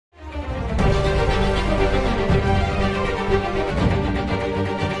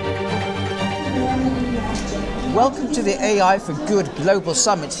Welcome to the AI for Good Global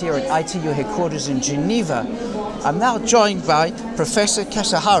Summit here at ITU headquarters in Geneva. I'm now joined by Professor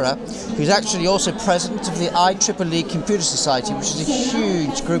Kasahara, who's actually also president of the IEEE Computer Society, which is a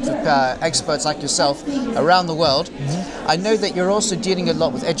huge group of experts like yourself around the world. I know that you're also dealing a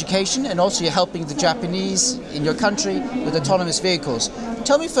lot with education, and also you're helping the Japanese in your country with autonomous vehicles.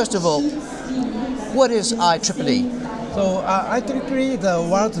 Tell me first of all, what is IEEE? So IEEE is the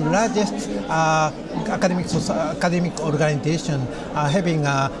world's largest academic organization, having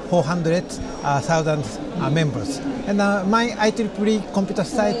 400,000 members. And my IEEE Computer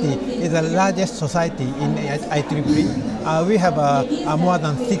Society is the largest society in IEEE. We have more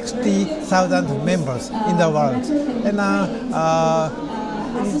than 60,000 members in the world. And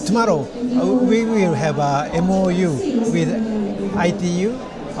tomorrow we will have a MOU with ITU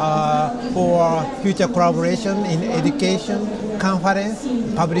for future collaboration in education, conference,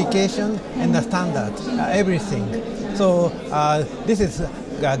 publication, and the standard, everything. So this is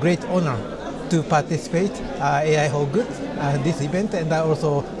a great honor to participate AI for Good, this event, and I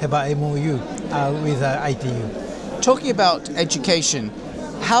also have a MOU with ITU. Talking about education,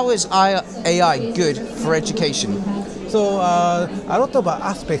 how is AI good for education? So a lot of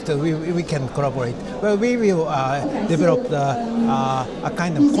aspects we can collaborate. Well, we will develop a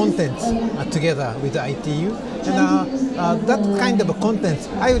kind of content together with the ITU, and that kind of content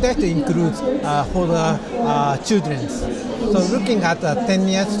I would like to include for the children. So looking at 10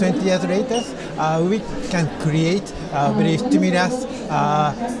 years, 20 years later, we can create a very stimulus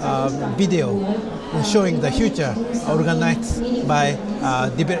video showing the future organized by,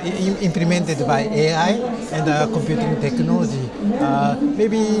 implemented by AI and computing technology.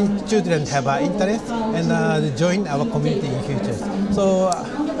 Maybe children have interest and join our community in future. So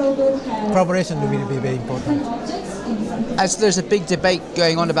collaboration will be very important. As there's a big debate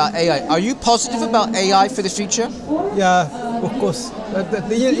going on about AI, are you positive about AI for the future? Yeah, of course.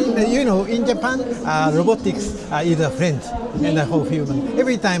 You know, in Japan, robotics is a friend and a whole human.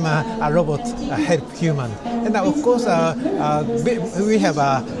 Every time a robot helps human, and of course we have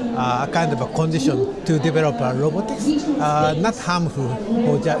a kind of a condition to develop robotics, not harmful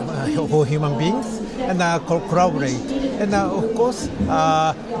for human beings, and collaborate. And of course,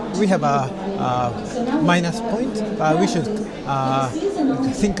 we have a minus point. We should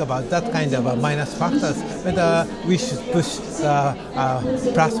think about that kind of minus factors, but we should push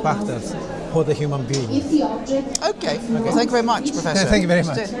plus factors for the human being. Okay. Well, thank you very much, Professor. Thank you very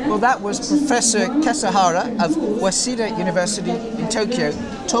much. Well, that was Professor Kasahara of Waseda University in Tokyo,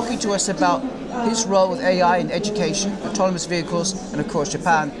 talking to us about his role with AI in education, autonomous vehicles, and of course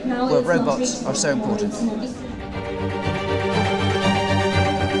Japan, where robots are so important.